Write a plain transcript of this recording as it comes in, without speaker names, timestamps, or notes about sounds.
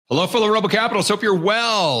Hello, fellow Rebel Capitalists. Hope you're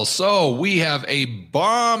well. So we have a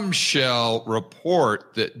bombshell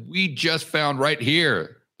report that we just found right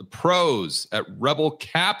here. The pros at Rebel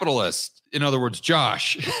Capitalist. In other words,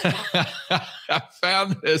 Josh, I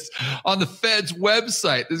found this on the Fed's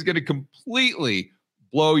website. This is going to completely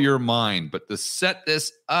blow your mind. But to set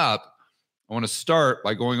this up, I want to start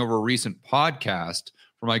by going over a recent podcast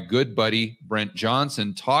from my good buddy, Brent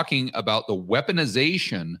Johnson, talking about the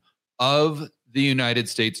weaponization of the United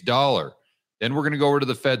States dollar. Then we're going to go over to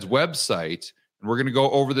the Fed's website and we're going to go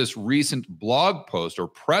over this recent blog post or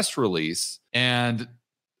press release. And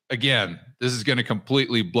again, this is going to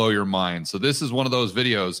completely blow your mind. So this is one of those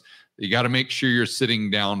videos that you got to make sure you're sitting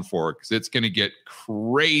down for because it's going to get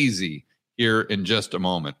crazy here in just a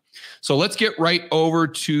moment. So let's get right over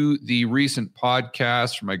to the recent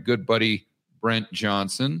podcast from my good buddy, Brent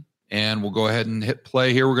Johnson. And we'll go ahead and hit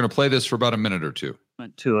play here. We're going to play this for about a minute or two.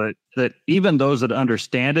 To it that even those that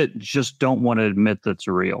understand it just don't want to admit that's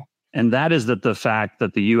real. And that is that the fact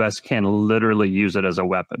that the U.S. can literally use it as a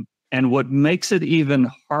weapon. And what makes it even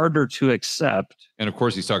harder to accept, and of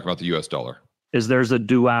course he's talking about the U.S. dollar, is there's a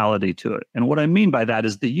duality to it. And what I mean by that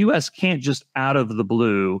is the U.S. can't just out of the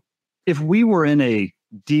blue, if we were in a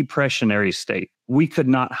depressionary state, we could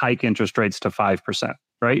not hike interest rates to 5%,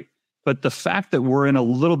 right? But the fact that we're in a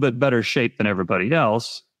little bit better shape than everybody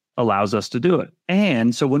else allows us to do it.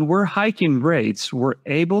 And so when we're hiking rates, we're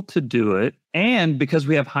able to do it. And because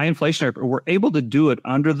we have high inflation, we're able to do it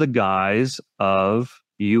under the guise of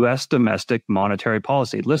U.S. domestic monetary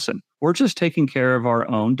policy. Listen, we're just taking care of our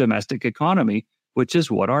own domestic economy, which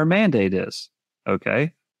is what our mandate is.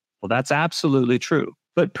 Okay? Well, that's absolutely true.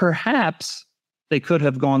 But perhaps they could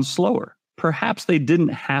have gone slower. Perhaps they didn't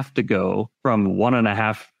have to go from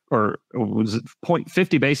 1.5 or was it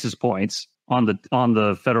 50 basis points on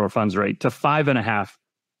the federal funds rate to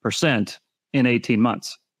 5.5% in 18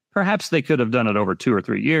 months. Perhaps they could have done it over 2 or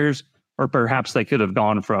 3 years, or perhaps they could have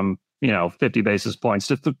gone from 50 basis points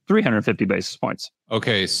to 350 basis points.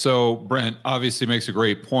 Okay, so Brent obviously makes a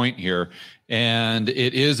great point here, and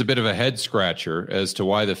it is a bit of a head scratcher as to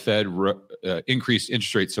why the Fed increased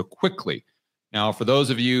interest rates so quickly. Now, for those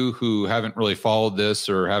of you who haven't really followed this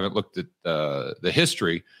or haven't looked at the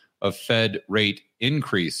history of Fed rate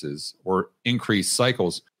increases or increased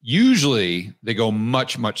cycles, usually they go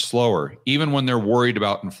much, much slower, even when they're worried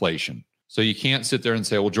about inflation. So you can't sit there and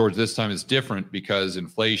say, well, George, this time is different because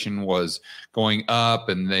inflation was going up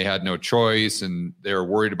and they had no choice and they're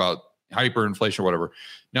worried about hyperinflation or whatever.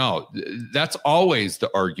 No, that's always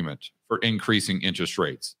the argument for increasing interest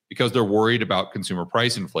rates because they're worried about consumer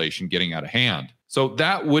price inflation getting out of hand. So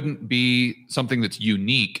that wouldn't be something that's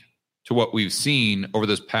unique to what we've seen over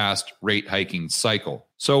this past rate hiking cycle.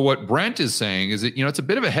 So what Brent is saying is that, it's a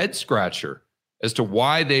bit of a head scratcher as to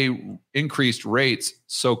why they increased rates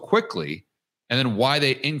so quickly and then why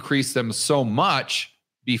they increased them so much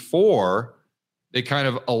before they kind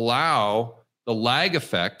of allow the lag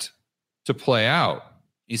effect to play out.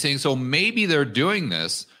 He's saying, so maybe they're doing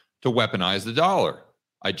this to weaponize the dollar.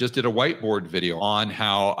 I just did a whiteboard video on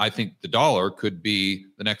how I think the dollar could be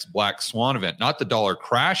the next black swan event, not the dollar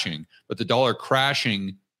crashing, but the dollar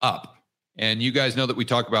crashing up. And you guys know that we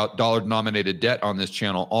talk about dollar-denominated debt on this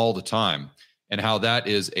channel all the time and how that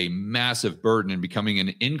is a massive burden and becoming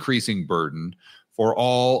an increasing burden for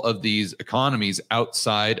all of these economies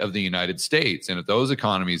outside of the United States. And if those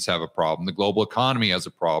economies have a problem, the global economy has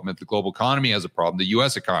a problem. If the global economy has a problem, the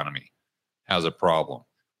U.S. economy has a problem.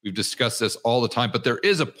 We've discussed this all the time, but there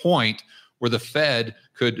is a point where the Fed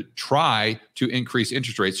could try to increase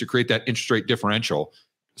interest rates to create that interest rate differential,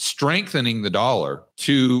 strengthening the dollar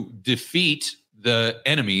to defeat the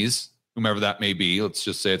enemies, whomever that may be. Let's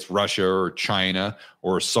just say it's Russia or China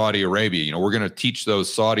or Saudi Arabia. We're going to teach those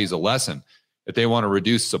Saudis a lesson. If they want to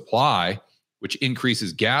reduce supply, which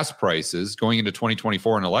increases gas prices going into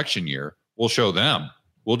 2024, an election year, we'll show them.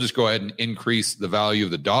 We'll just go ahead and increase the value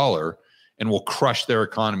of the dollar and we'll crush their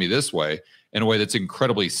economy this way in a way that's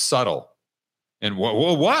incredibly subtle. And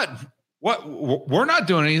what? We're not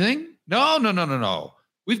doing anything. No.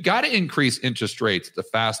 We've got to increase interest rates at the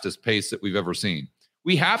fastest pace that we've ever seen.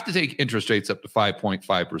 We have to take interest rates up to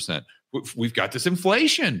 5.5%. We've got this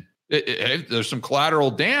inflation. If there's some collateral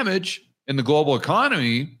damage in the global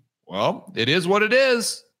economy, well, it is what it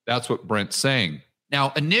is. That's what Brent's saying.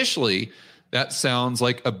 Now, initially, that sounds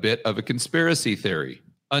like a bit of a conspiracy theory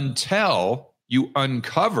until you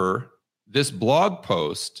uncover this blog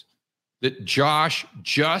post that Josh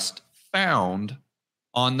just found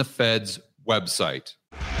on the Fed's website.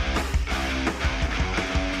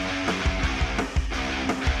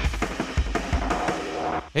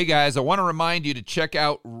 Hey guys, I want to remind you to check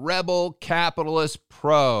out Rebel Capitalist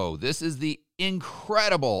Pro. This is the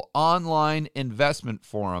incredible online investment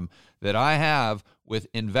forum that I have with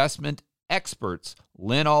investment experts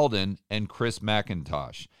Lynn Alden and Chris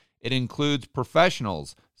McIntosh. It includes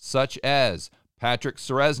professionals such as Patrick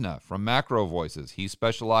Ceresna from Macro Voices. He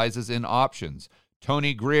specializes in options.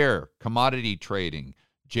 Tony Greer, commodity trading.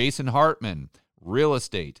 Jason Hartman, real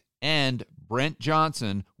estate. And Brent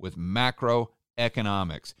Johnson with macro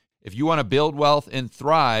economics. If you want to build wealth and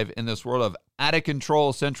thrive in this world of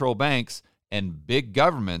out-of-control central banks and big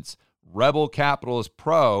governments, Rebel Capitalist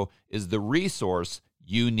Pro is the resource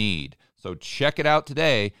you need. So check it out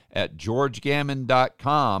today at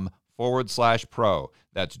georgegammon.com/pro.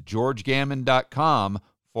 That's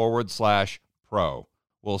georgegammon.com/pro.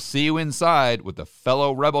 We'll see you inside with the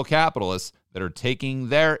fellow Rebel capitalists that are taking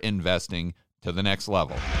their investing to the next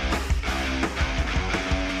level.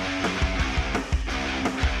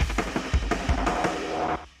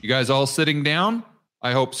 You guys all sitting down?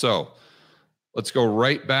 I hope so. Let's go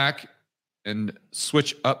right back and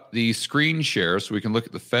switch up the screen share so we can look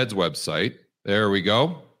at the Fed's website. There we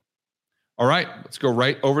go. All right, let's go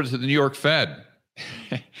right over to the New York Fed.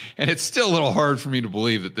 And it's still a little hard for me to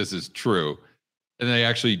believe that this is true and they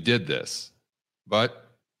actually did this. But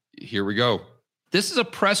here we go. This is a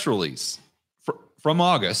press release from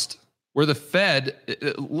August where the Fed,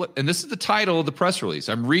 and this is the title of the press release.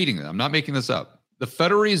 I'm reading it. I'm not making this up. The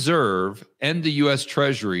Federal Reserve and the U.S.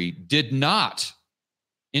 Treasury did not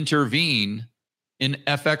intervene in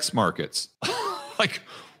FX markets. Like,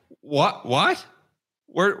 what?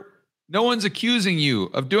 No one's accusing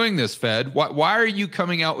you of doing this, Fed. Why are you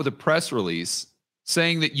coming out with a press release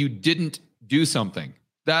saying that you didn't do something?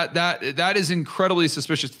 That is incredibly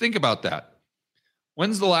suspicious. Think about that.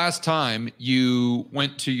 When's the last time you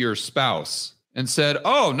went to your spouse and said,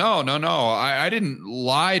 oh, no, I didn't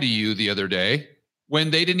lie to you the other day,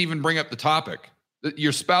 when they didn't even bring up the topic?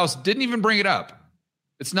 Your spouse didn't even bring it up.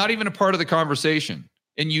 It's not even a part of the conversation.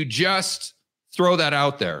 And you just throw that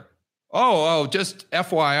out there. Oh, just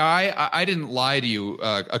FYI, I didn't lie to you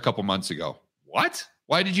a couple months ago. What?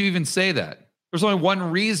 Why did you even say that? There's only one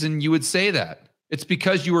reason you would say that. It's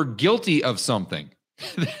because you were guilty of something.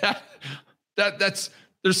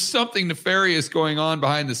 There's something nefarious going on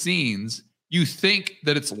behind the scenes. You think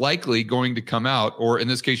that it's likely going to come out, or in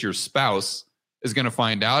this case, your spouse is going to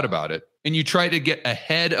find out about it. And you try to get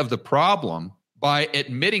ahead of the problem by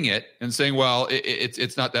admitting it and saying, well,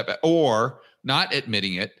 it's not that bad, or not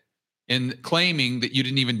admitting it and claiming that you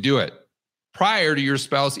didn't even do it prior to your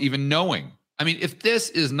spouse even knowing. I mean, if this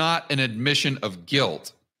is not an admission of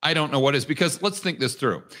guilt, I don't know what is, because let's think this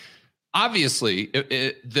through. Obviously,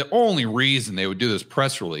 the only reason they would do this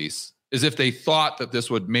press release is if they thought that this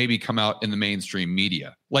would maybe come out in the mainstream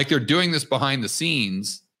media. Like they're doing this behind the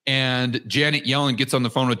scenes, and Janet Yellen gets on the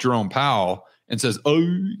phone with Jerome Powell and says, oh,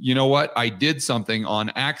 you know what? I did something on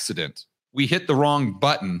accident. We hit the wrong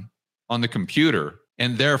button on the computer.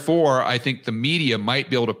 And therefore, I think the media might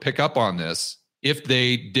be able to pick up on this if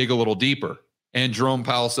they dig a little deeper. And Jerome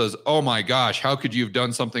Powell says, oh my gosh, how could you have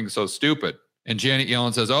done something so stupid? And Janet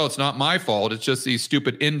Yellen says, oh, it's not my fault. It's just these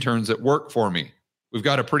stupid interns that work for me. We've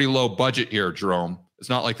got a pretty low budget here, Jerome. It's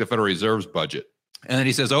not like the Federal Reserve's budget. And then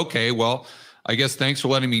he says, okay, well, I guess thanks for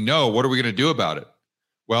letting me know. What are we going to do about it?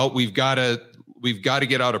 Well, we've got to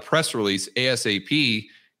get out a press release ASAP,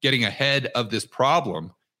 getting ahead of this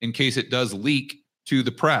problem in case it does leak to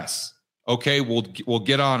the press. Okay, we'll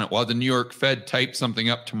get on it. We'll have the New York Fed type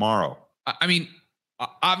something up tomorrow. I mean,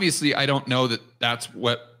 obviously, I don't know that that's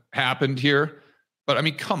what happened here, but I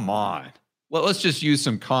mean, come on. Well, let's just use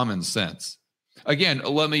some common sense. Again,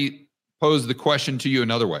 let me pose the question to you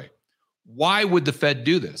another way. Why would the Fed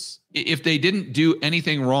do this? If they didn't do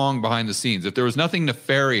anything wrong behind the scenes, if there was nothing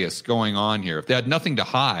nefarious going on here, if they had nothing to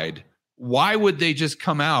hide, why would they just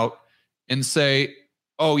come out and say,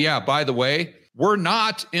 oh yeah, by the way, we're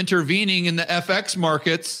not intervening in the FX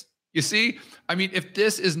markets? You see, I mean, if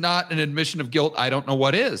this is not an admission of guilt, I don't know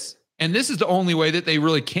what is. And this is the only way that they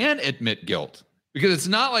really can admit guilt, because it's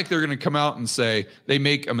not like they're going to come out and say they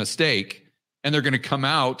make a mistake and they're going to come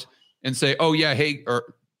out and say, oh yeah, hey,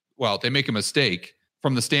 they make a mistake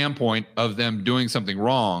from the standpoint of them doing something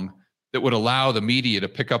wrong that would allow the media to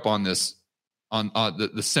pick up on this, on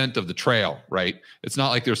the scent of the trail, right? It's not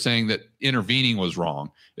like they're saying that intervening was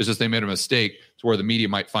wrong. It's just they made a mistake to where the media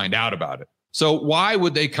might find out about it. So why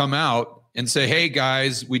would they come out and say, hey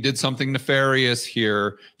guys, we did something nefarious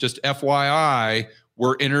here. Just FYI,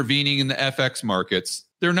 we're intervening in the FX markets.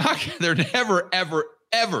 They're never, ever,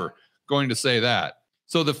 ever going to say that.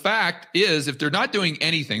 So the fact is, if they're not doing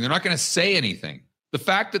anything, they're not going to say anything. The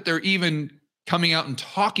fact that they're even coming out and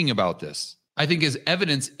talking about this, I think is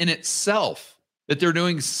evidence in itself that they're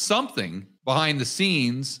doing something behind the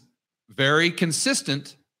scenes very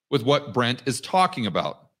consistent with what Brent is talking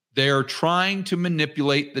about. They are trying to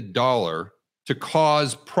manipulate the dollar to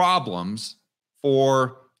cause problems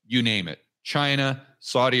for, you name it, China,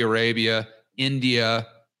 Saudi Arabia, India,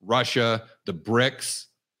 Russia, the BRICS.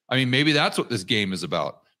 I mean, maybe that's what this game is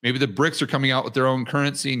about. Maybe the BRICS are coming out with their own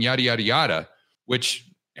currency and yada, yada, yada,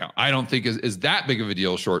 which I don't think is that big of a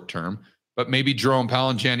deal short term. But maybe Jerome Powell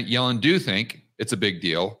and Janet Yellen do think it's a big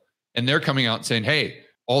deal. And they're coming out and saying, hey,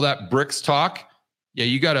 all that BRICS talk, yeah,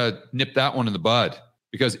 you got to nip that one in the bud.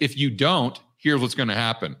 Because if you don't, here's what's going to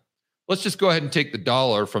happen. Let's just go ahead and take the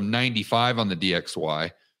dollar from 95 on the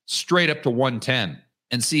DXY straight up to 110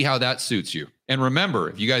 and see how that suits you. And remember,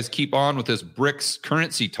 if you guys keep on with this BRICS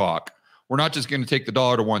currency talk, we're not just going to take the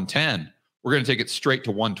dollar to 110. We're going to take it straight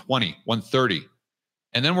to 120, 130.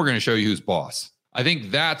 And then we're going to show you who's boss. I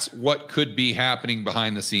think that's what could be happening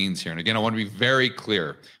behind the scenes here. And again, I want to be very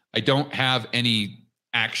clear. I don't have any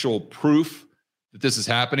actual proof that this is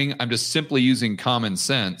happening. I'm just simply using common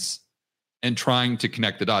sense and trying to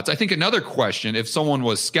connect the dots. I think another question, if someone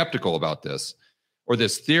was skeptical about this or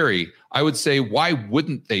this theory, I would say, why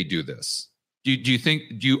wouldn't they do this? Do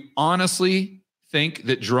you honestly think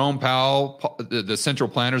that Jerome Powell, the central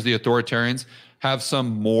planners, the authoritarians, have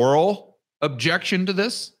some moral objection to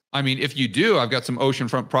this? I mean, if you do, I've got some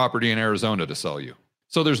oceanfront property in Arizona to sell you.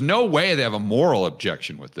 So there's no way they have a moral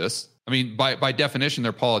objection with this. I mean, by definition,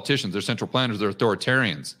 they're politicians, they're central planners, they're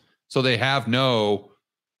authoritarians. So they have no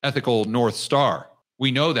ethical North Star.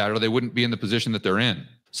 We know that, or they wouldn't be in the position that they're in.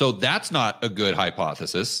 So that's not a good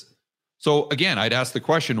hypothesis. So again, I'd ask the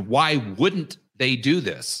question, why wouldn't they do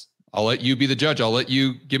this? I'll let you be the judge. I'll let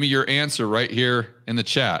you give me your answer right here in the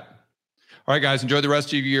chat. All right, guys, enjoy the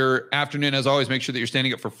rest of your afternoon. As always, make sure that you're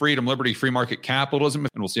standing up for freedom, liberty, free market capitalism,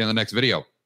 and we'll see you on the next video.